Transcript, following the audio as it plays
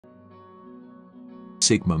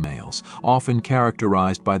Sigma males, often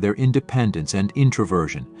characterized by their independence and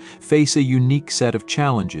introversion, face a unique set of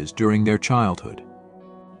challenges during their childhood.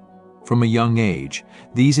 From a young age,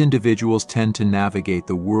 these individuals tend to navigate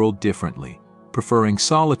the world differently, preferring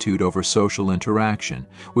solitude over social interaction,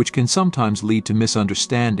 which can sometimes lead to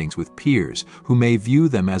misunderstandings with peers who may view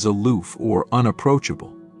them as aloof or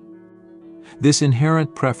unapproachable. This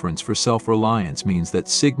inherent preference for self-reliance means that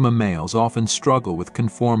Sigma males often struggle with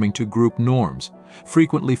conforming to group norms,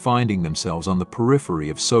 frequently finding themselves on the periphery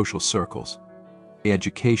of social circles.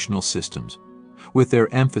 Educational systems, with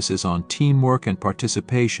their emphasis on teamwork and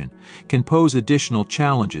participation, can pose additional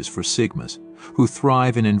challenges for Sigmas, who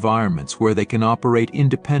thrive in environments where they can operate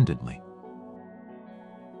independently.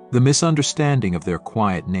 The misunderstanding of their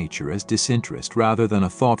quiet nature as disinterest rather than a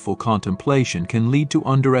thoughtful contemplation can lead to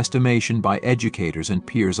underestimation by educators and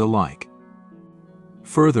peers alike.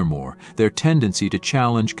 Furthermore, their tendency to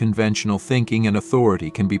challenge conventional thinking and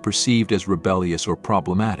authority can be perceived as rebellious or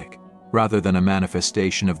problematic, rather than a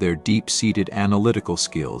manifestation of their deep-seated analytical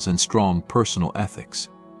skills and strong personal ethics.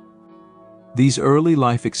 These early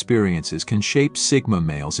life experiences can shape Sigma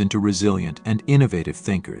males into resilient and innovative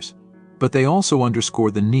thinkers, but they also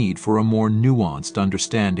underscore the need for a more nuanced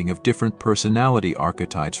understanding of different personality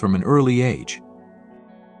archetypes from an early age.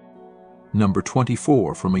 Number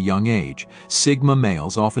 24. From a young age, Sigma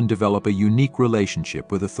males often develop a unique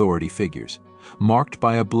relationship with authority figures, marked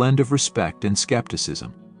by a blend of respect and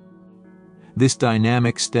skepticism. This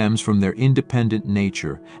dynamic stems from their independent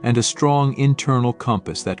nature and a strong internal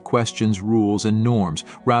compass that questions rules and norms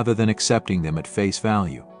rather than accepting them at face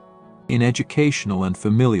value. In educational and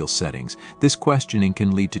familial settings, this questioning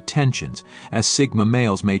can lead to tensions, as Sigma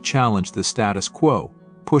males may challenge the status quo,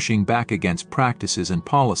 pushing back against practices and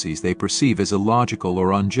policies they perceive as illogical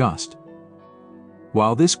or unjust.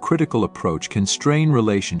 While this critical approach can strain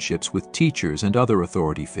relationships with teachers and other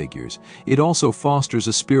authority figures, it also fosters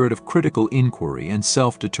a spirit of critical inquiry and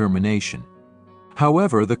self-determination.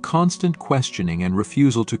 However, the constant questioning and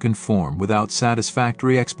refusal to conform without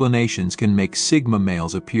satisfactory explanations can make Sigma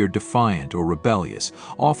males appear defiant or rebellious,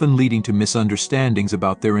 often leading to misunderstandings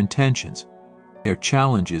about their intentions. Their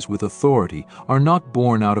challenges with authority are not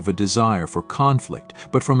born out of a desire for conflict,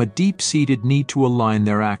 but from a deep-seated need to align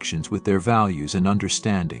their actions with their values and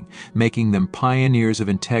understanding, making them pioneers of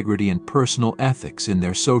integrity and personal ethics in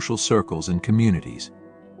their social circles and communities.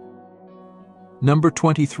 Number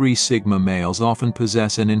 23. Sigma males often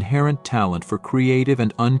possess an inherent talent for creative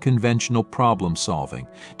and unconventional problem-solving,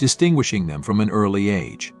 distinguishing them from an early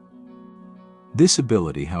age. This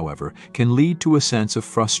ability, however, can lead to a sense of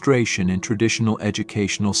frustration in traditional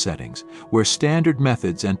educational settings, where standard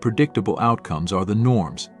methods and predictable outcomes are the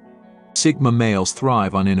norms. Sigma males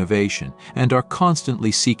thrive on innovation and are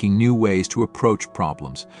constantly seeking new ways to approach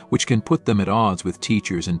problems, which can put them at odds with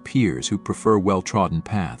teachers and peers who prefer well-trodden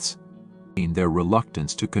paths. Their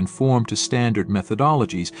reluctance to conform to standard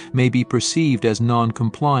methodologies may be perceived as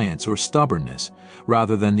non-compliance or stubbornness,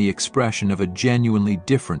 rather than the expression of a genuinely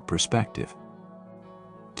different perspective.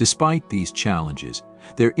 Despite these challenges,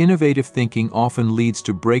 their innovative thinking often leads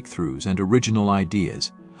to breakthroughs and original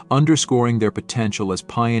ideas, underscoring their potential as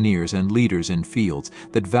pioneers and leaders in fields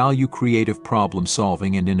that value creative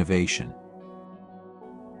problem-solving and innovation.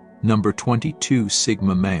 Number 22.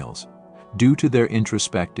 Sigma males, due to their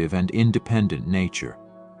introspective and independent nature,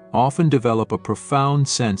 often develop a profound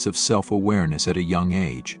sense of self-awareness at a young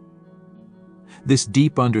age. This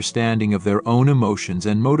deep understanding of their own emotions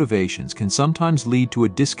and motivations can sometimes lead to a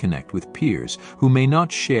disconnect with peers who may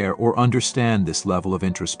not share or understand this level of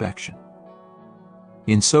introspection.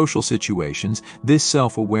 In social situations, this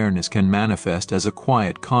self-awareness can manifest as a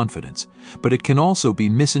quiet confidence, but it can also be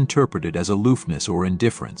misinterpreted as aloofness or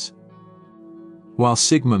indifference. While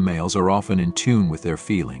Sigma males are often in tune with their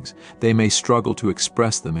feelings, they may struggle to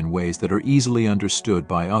express them in ways that are easily understood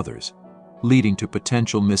by others, leading to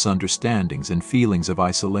potential misunderstandings and feelings of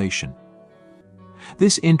isolation.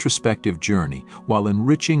 This introspective journey, while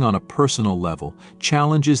enriching on a personal level,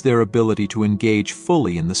 challenges their ability to engage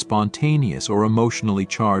fully in the spontaneous or emotionally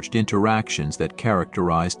charged interactions that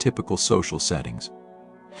characterize typical social settings.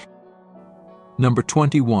 Number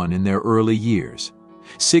 21. In their early years,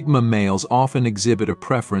 Sigma males often exhibit a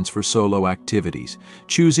preference for solo activities,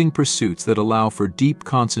 choosing pursuits that allow for deep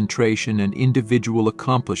concentration and individual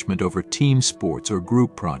accomplishment over team sports or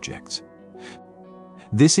group projects.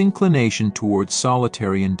 This inclination towards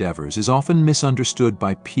solitary endeavors is often misunderstood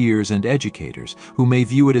by peers and educators, who may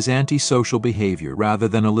view it as antisocial behavior rather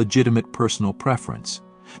than a legitimate personal preference.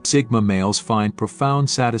 Sigma males find profound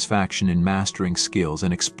satisfaction in mastering skills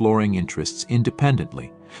and exploring interests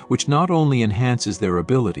independently, which not only enhances their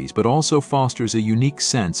abilities but also fosters a unique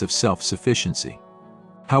sense of self-sufficiency.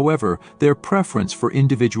 However, their preference for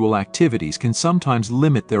individual activities can sometimes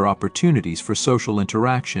limit their opportunities for social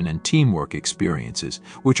interaction and teamwork experiences,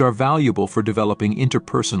 which are valuable for developing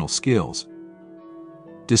interpersonal skills.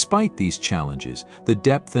 Despite these challenges, the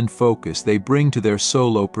depth and focus they bring to their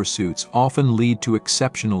solo pursuits often lead to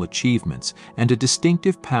exceptional achievements and a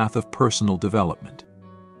distinctive path of personal development.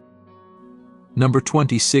 Number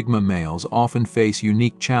 20. Sigma males often face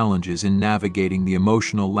unique challenges in navigating the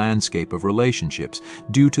emotional landscape of relationships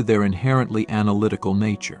due to their inherently analytical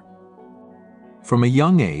nature. From a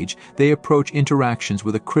young age, they approach interactions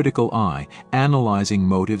with a critical eye, analyzing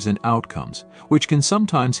motives and outcomes, which can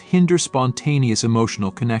sometimes hinder spontaneous emotional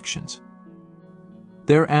connections.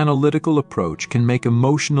 Their analytical approach can make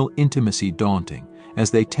emotional intimacy daunting, as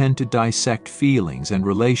they tend to dissect feelings and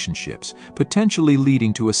relationships, potentially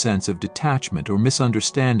leading to a sense of detachment or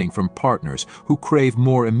misunderstanding from partners who crave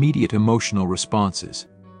more immediate emotional responses.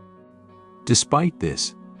 Despite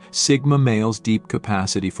this, Sigma males' deep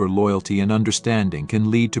capacity for loyalty and understanding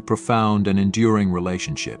can lead to profound and enduring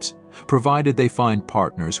relationships, provided they find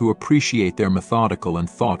partners who appreciate their methodical and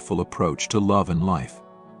thoughtful approach to love and life.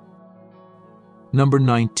 Number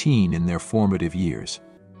 19. In their formative years,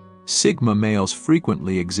 Sigma males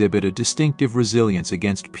frequently exhibit a distinctive resilience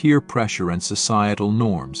against peer pressure and societal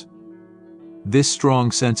norms. This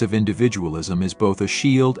strong sense of individualism is both a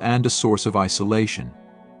shield and a source of isolation.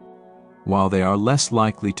 While they are less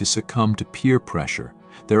likely to succumb to peer pressure,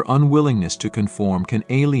 their unwillingness to conform can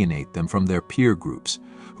alienate them from their peer groups,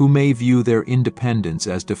 who may view their independence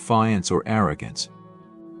as defiance or arrogance.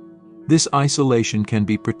 This isolation can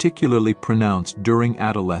be particularly pronounced during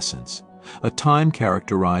adolescence, a time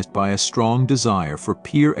characterized by a strong desire for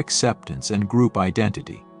peer acceptance and group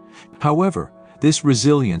identity. However, this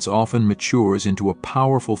resilience often matures into a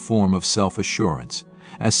powerful form of self-assurance,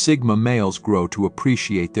 as Sigma males grow to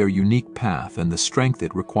appreciate their unique path and the strength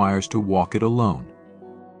it requires to walk it alone.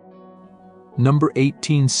 Number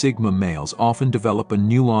 18. Sigma males often develop a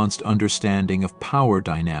nuanced understanding of power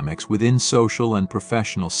dynamics within social and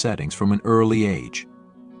professional settings from an early age.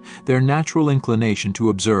 Their natural inclination to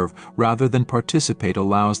observe rather than participate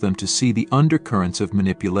allows them to see the undercurrents of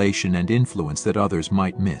manipulation and influence that others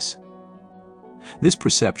might miss. This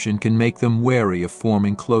perception can make them wary of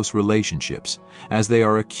forming close relationships, as they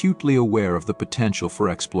are acutely aware of the potential for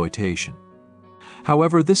exploitation.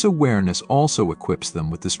 However, this awareness also equips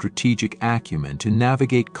them with the strategic acumen to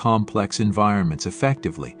navigate complex environments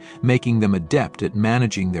effectively, making them adept at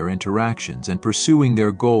managing their interactions and pursuing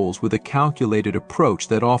their goals with a calculated approach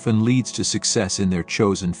that often leads to success in their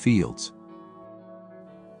chosen fields.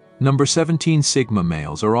 Number 17. Sigma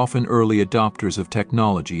males are often early adopters of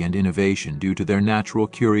technology and innovation due to their natural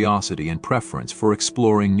curiosity and preference for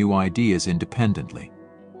exploring new ideas independently.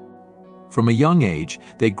 From a young age,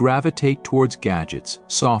 they gravitate towards gadgets,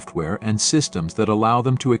 software, and systems that allow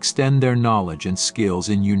them to extend their knowledge and skills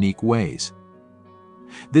in unique ways.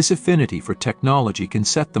 This affinity for technology can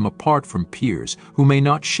set them apart from peers who may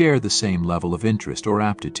not share the same level of interest or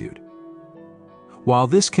aptitude. While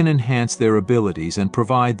this can enhance their abilities and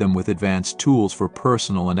provide them with advanced tools for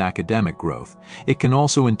personal and academic growth, it can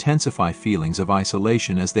also intensify feelings of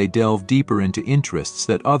isolation as they delve deeper into interests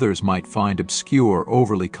that others might find obscure or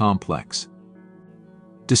overly complex.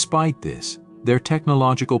 Despite this, their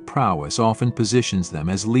technological prowess often positions them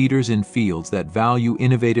as leaders in fields that value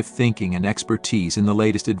innovative thinking and expertise in the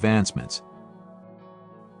latest advancements.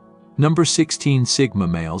 Number 16. Sigma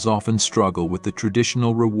males often struggle with the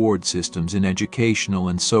traditional reward systems in educational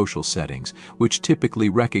and social settings, which typically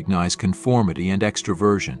recognize conformity and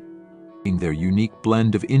extroversion. Their unique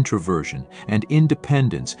blend of introversion and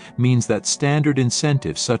independence means that standard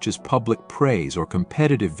incentives such as public praise or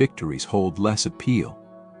competitive victories hold less appeal.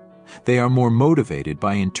 They are more motivated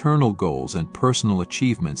by internal goals and personal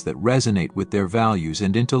achievements that resonate with their values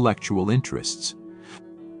and intellectual interests.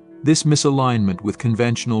 This misalignment with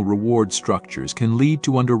conventional reward structures can lead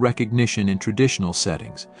to under-recognition in traditional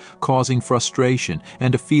settings, causing frustration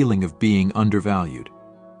and a feeling of being undervalued.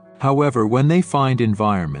 However, when they find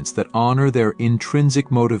environments that honor their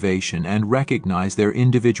intrinsic motivation and recognize their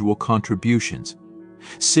individual contributions,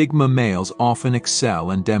 Sigma males often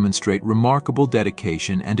excel and demonstrate remarkable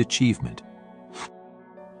dedication and achievement.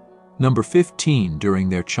 Number 15. During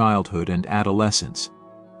their childhood and adolescence,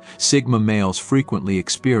 Sigma males frequently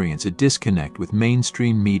experience a disconnect with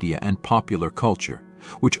mainstream media and popular culture,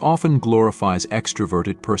 which often glorifies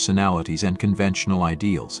extroverted personalities and conventional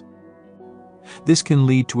ideals. This can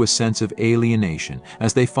lead to a sense of alienation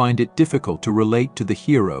as they find it difficult to relate to the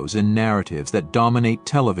heroes and narratives that dominate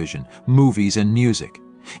television, movies, and music,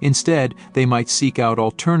 Instead, they might seek out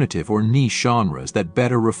alternative or niche genres that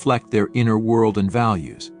better reflect their inner world and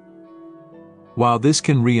values. While this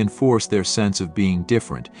can reinforce their sense of being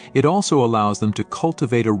different, it also allows them to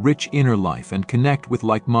cultivate a rich inner life and connect with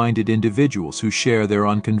like-minded individuals who share their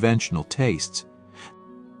unconventional tastes.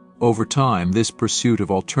 Over time, this pursuit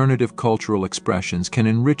of alternative cultural expressions can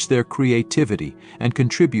enrich their creativity and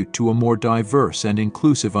contribute to a more diverse and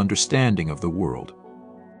inclusive understanding of the world.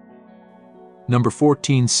 Number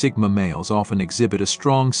 14. Sigma males often exhibit a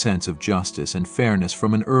strong sense of justice and fairness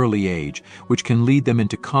from an early age, which can lead them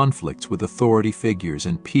into conflicts with authority figures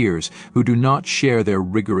and peers who do not share their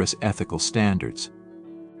rigorous ethical standards.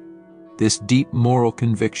 This deep moral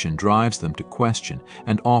conviction drives them to question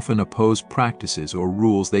and often oppose practices or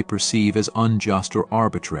rules they perceive as unjust or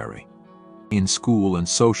arbitrary. In school and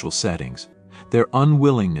social settings, their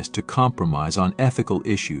unwillingness to compromise on ethical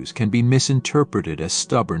issues can be misinterpreted as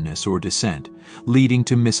stubbornness or dissent, leading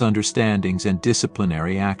to misunderstandings and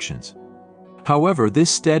disciplinary actions. However,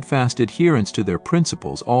 this steadfast adherence to their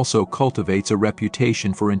principles also cultivates a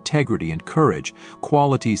reputation for integrity and courage,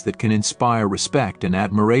 qualities that can inspire respect and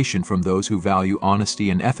admiration from those who value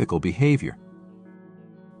honesty and ethical behavior.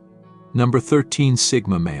 Number 13.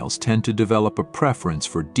 Sigma males tend to develop a preference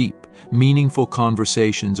for deep, meaningful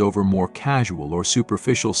conversations over more casual or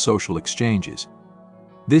superficial social exchanges.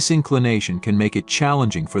 This inclination can make it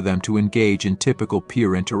challenging for them to engage in typical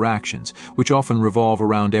peer interactions, which often revolve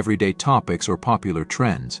around everyday topics or popular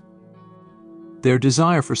trends. Their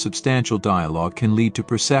desire for substantial dialogue can lead to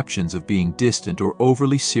perceptions of being distant or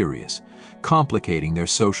overly serious, complicating their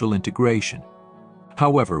social integration.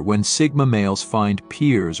 However, when Sigma males find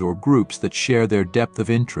peers or groups that share their depth of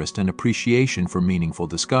interest and appreciation for meaningful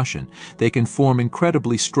discussion, they can form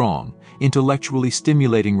incredibly strong, intellectually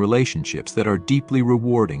stimulating relationships that are deeply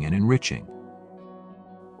rewarding and enriching.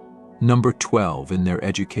 Number 12. In their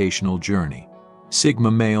educational journey, Sigma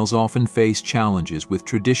males often face challenges with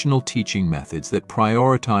traditional teaching methods that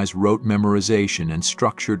prioritize rote memorization and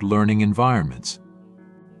structured learning environments.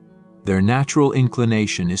 Their natural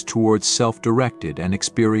inclination is towards self-directed and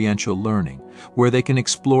experiential learning, where they can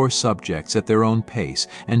explore subjects at their own pace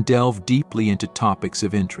and delve deeply into topics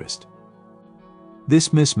of interest. This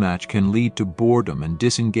mismatch can lead to boredom and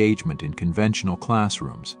disengagement in conventional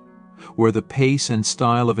classrooms, where the pace and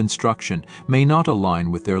style of instruction may not align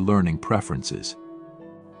with their learning preferences.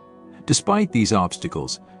 Despite these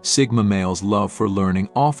obstacles, Sigma males' love for learning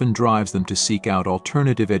often drives them to seek out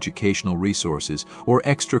alternative educational resources or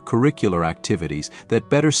extracurricular activities that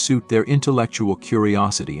better suit their intellectual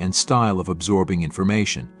curiosity and style of absorbing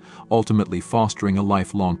information, ultimately fostering a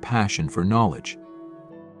lifelong passion for knowledge.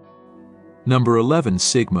 Number 11.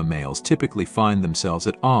 Sigma males typically find themselves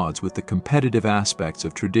at odds with the competitive aspects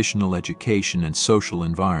of traditional education and social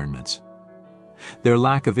environments. Their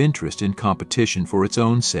lack of interest in competition for its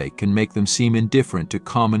own sake can make them seem indifferent to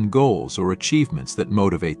common goals or achievements that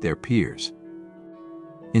motivate their peers.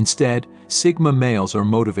 Instead, Sigma males are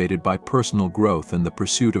motivated by personal growth and the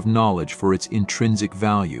pursuit of knowledge for its intrinsic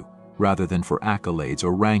value, rather than for accolades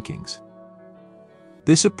or rankings.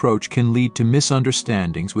 This approach can lead to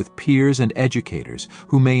misunderstandings with peers and educators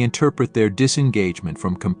who may interpret their disengagement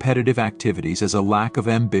from competitive activities as a lack of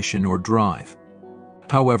ambition or drive.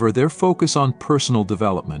 However, their focus on personal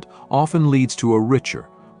development often leads to a richer,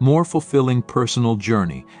 more fulfilling personal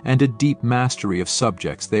journey and a deep mastery of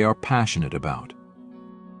subjects they are passionate about.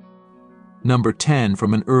 Number 10.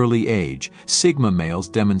 From an early age, Sigma males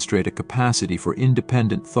demonstrate a capacity for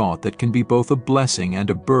independent thought that can be both a blessing and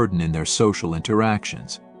a burden in their social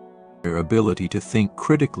interactions. Their ability to think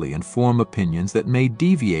critically and form opinions that may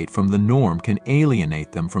deviate from the norm can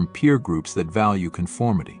alienate them from peer groups that value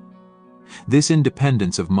conformity. This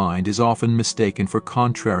independence of mind is often mistaken for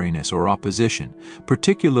contrariness or opposition,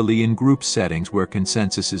 particularly in group settings where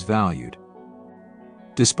consensus is valued.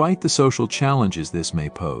 Despite the social challenges this may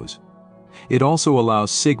pose, it also allows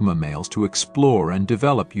Sigma males to explore and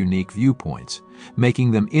develop unique viewpoints,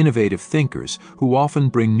 making them innovative thinkers who often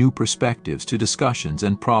bring new perspectives to discussions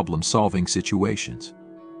and problem-solving situations.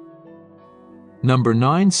 Number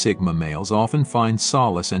 9. Sigma males often find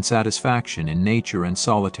solace and satisfaction in nature and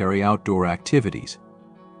solitary outdoor activities.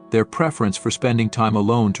 Their preference for spending time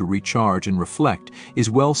alone to recharge and reflect is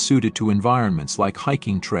well suited to environments like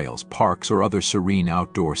hiking trails, parks, or other serene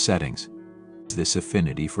outdoor settings. This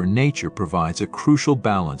affinity for nature provides a crucial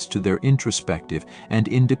balance to their introspective and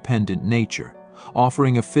independent nature,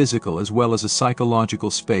 offering a physical as well as a psychological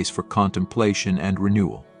space for contemplation and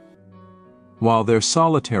renewal. While their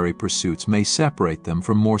solitary pursuits may separate them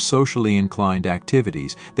from more socially inclined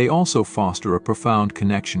activities, they also foster a profound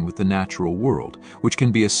connection with the natural world, which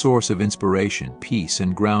can be a source of inspiration, peace,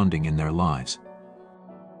 and grounding in their lives.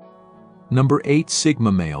 Number 8.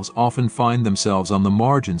 Sigma males often find themselves on the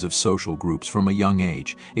margins of social groups from a young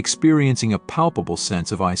age, experiencing a palpable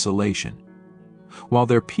sense of isolation. While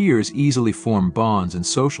their peers easily form bonds and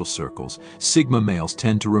social circles, Sigma males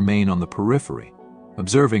tend to remain on the periphery,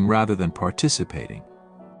 observing rather than participating.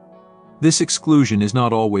 This exclusion is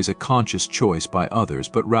not always a conscious choice by others,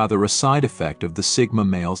 but rather a side effect of the Sigma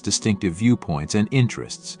male's distinctive viewpoints and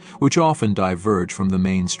interests, which often diverge from the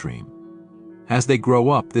mainstream. As they grow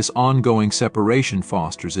up, this ongoing separation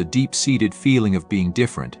fosters a deep-seated feeling of being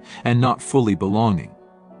different and not fully belonging.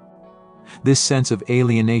 This sense of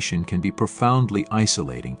alienation can be profoundly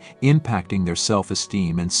isolating, impacting their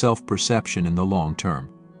self-esteem and self-perception in the long term.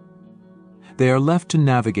 They are left to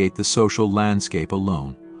navigate the social landscape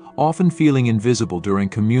alone, often feeling invisible during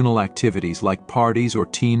communal activities like parties or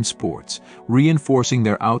team sports, reinforcing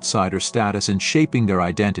their outsider status and shaping their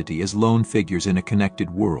identity as lone figures in a connected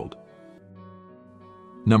world.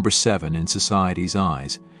 Number 7. In society's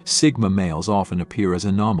eyes, Sigma males often appear as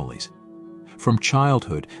anomalies. From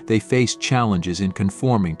childhood, they face challenges in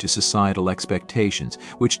conforming to societal expectations,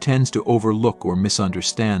 which tends to overlook or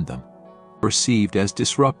misunderstand them. Perceived as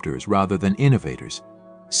disruptors rather than innovators,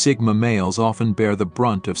 Sigma males often bear the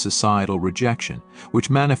brunt of societal rejection, which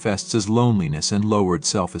manifests as loneliness and lowered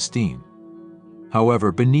self-esteem.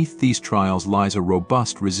 However, beneath these trials lies a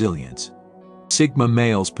robust resilience. Sigma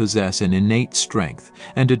males possess an innate strength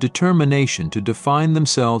and a determination to define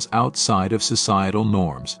themselves outside of societal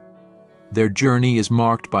norms. Their journey is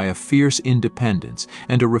marked by a fierce independence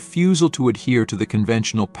and a refusal to adhere to the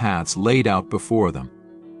conventional paths laid out before them.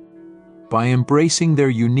 By embracing their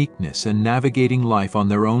uniqueness and navigating life on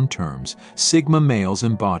their own terms, Sigma males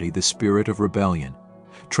embody the spirit of rebellion,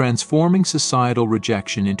 transforming societal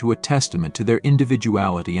rejection into a testament to their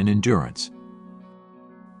individuality and endurance.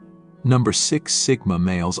 Number 6. Sigma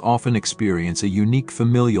males often experience a unique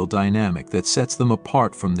familial dynamic that sets them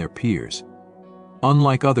apart from their peers.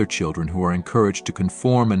 Unlike other children who are encouraged to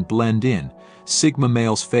conform and blend in, Sigma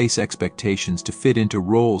males face expectations to fit into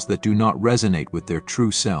roles that do not resonate with their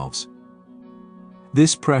true selves.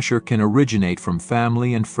 This pressure can originate from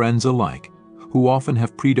family and friends alike, who often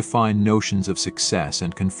have predefined notions of success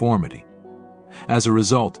and conformity. As a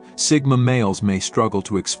result, Sigma males may struggle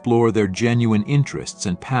to explore their genuine interests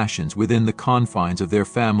and passions within the confines of their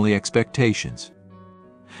family expectations.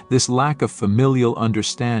 This lack of familial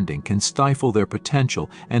understanding can stifle their potential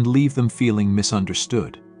and leave them feeling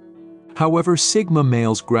misunderstood. However, Sigma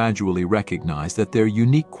males gradually recognize that their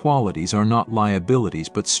unique qualities are not liabilities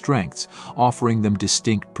but strengths, offering them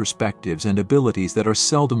distinct perspectives and abilities that are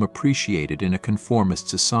seldom appreciated in a conformist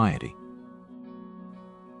society.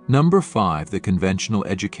 Number 5. The conventional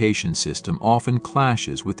education system often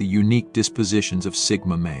clashes with the unique dispositions of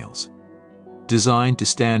Sigma males. Designed to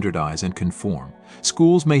standardize and conform,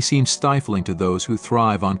 schools may seem stifling to those who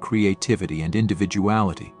thrive on creativity and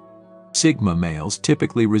individuality. Sigma males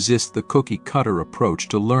typically resist the cookie-cutter approach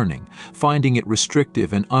to learning, finding it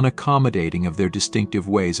restrictive and unaccommodating of their distinctive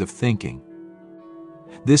ways of thinking.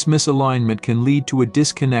 This misalignment can lead to a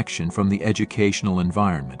disconnection from the educational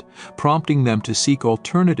environment, prompting them to seek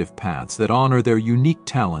alternative paths that honor their unique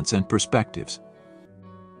talents and perspectives.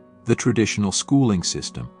 The traditional schooling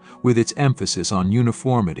system, with its emphasis on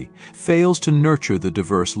uniformity, fails to nurture the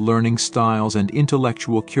diverse learning styles and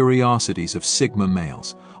intellectual curiosities of Sigma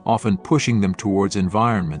males, often pushing them towards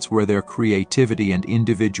environments where their creativity and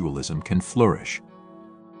individualism can flourish.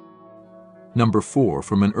 Number 4.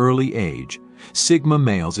 From an early age, Sigma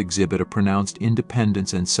males exhibit a pronounced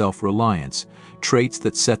independence and self-reliance, traits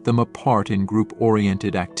that set them apart in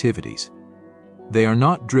group-oriented activities. They are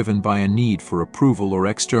not driven by a need for approval or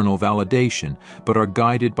external validation, but are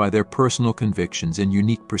guided by their personal convictions and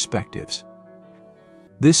unique perspectives.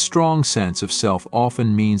 This strong sense of self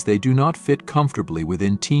often means they do not fit comfortably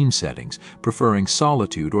within team settings, preferring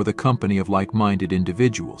solitude or the company of like-minded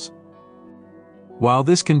individuals. While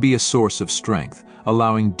this can be a source of strength,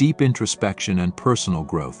 allowing deep introspection and personal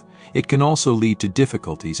growth, it can also lead to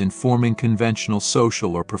difficulties in forming conventional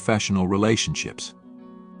social or professional relationships.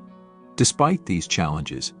 Despite these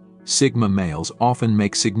challenges, Sigma males often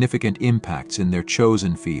make significant impacts in their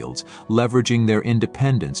chosen fields, leveraging their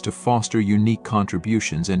independence to foster unique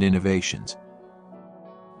contributions and innovations.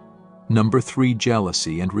 Number 3.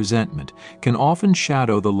 Jealousy and resentment can often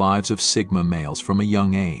shadow the lives of Sigma males from a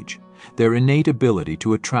young age. Their innate ability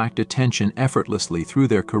to attract attention effortlessly through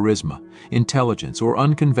their charisma, intelligence, or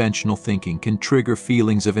unconventional thinking can trigger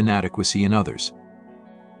feelings of inadequacy in others.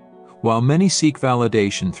 While many seek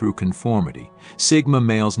validation through conformity, Sigma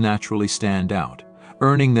males naturally stand out,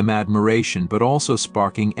 earning them admiration but also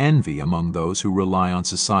sparking envy among those who rely on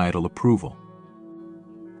societal approval.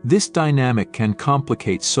 This dynamic can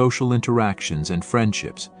complicate social interactions and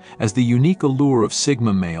friendships, as the unique allure of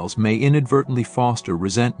Sigma males may inadvertently foster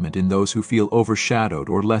resentment in those who feel overshadowed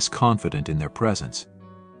or less confident in their presence.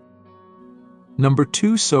 Number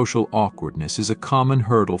 2, social awkwardness is a common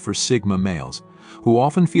hurdle for Sigma males, who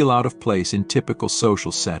often feel out of place in typical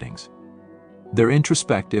social settings. Their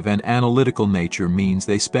introspective and analytical nature means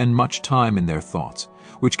they spend much time in their thoughts,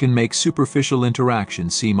 which can make superficial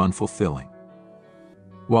interactions seem unfulfilling.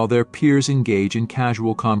 While their peers engage in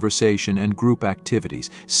casual conversation and group activities,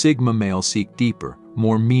 Sigma males seek deeper,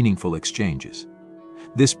 more meaningful exchanges.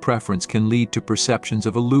 This preference can lead to perceptions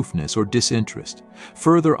of aloofness or disinterest,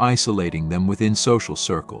 further isolating them within social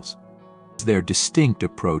circles. Their distinct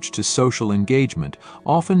approach to social engagement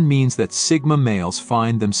often means that Sigma males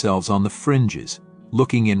find themselves on the fringes,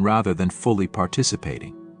 looking in rather than fully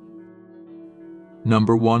participating.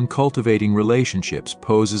 Number 1, cultivating relationships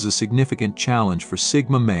poses a significant challenge for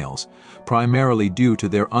Sigma males, primarily due to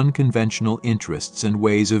their unconventional interests and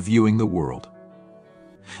ways of viewing the world.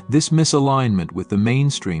 This misalignment with the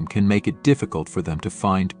mainstream can make it difficult for them to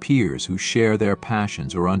find peers who share their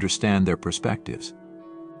passions or understand their perspectives.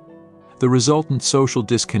 The resultant social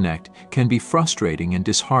disconnect can be frustrating and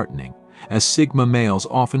disheartening, as Sigma males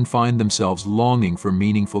often find themselves longing for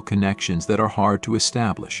meaningful connections that are hard to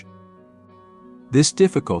establish. This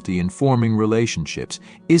difficulty in forming relationships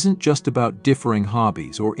isn't just about differing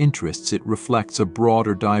hobbies or interests. It reflects a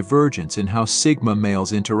broader divergence in how Sigma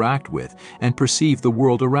males interact with and perceive the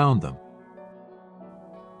world around them.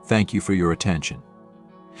 Thank you for your attention.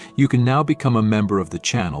 You can now become a member of the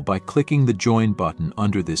channel by clicking the Join button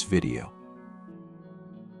under this video.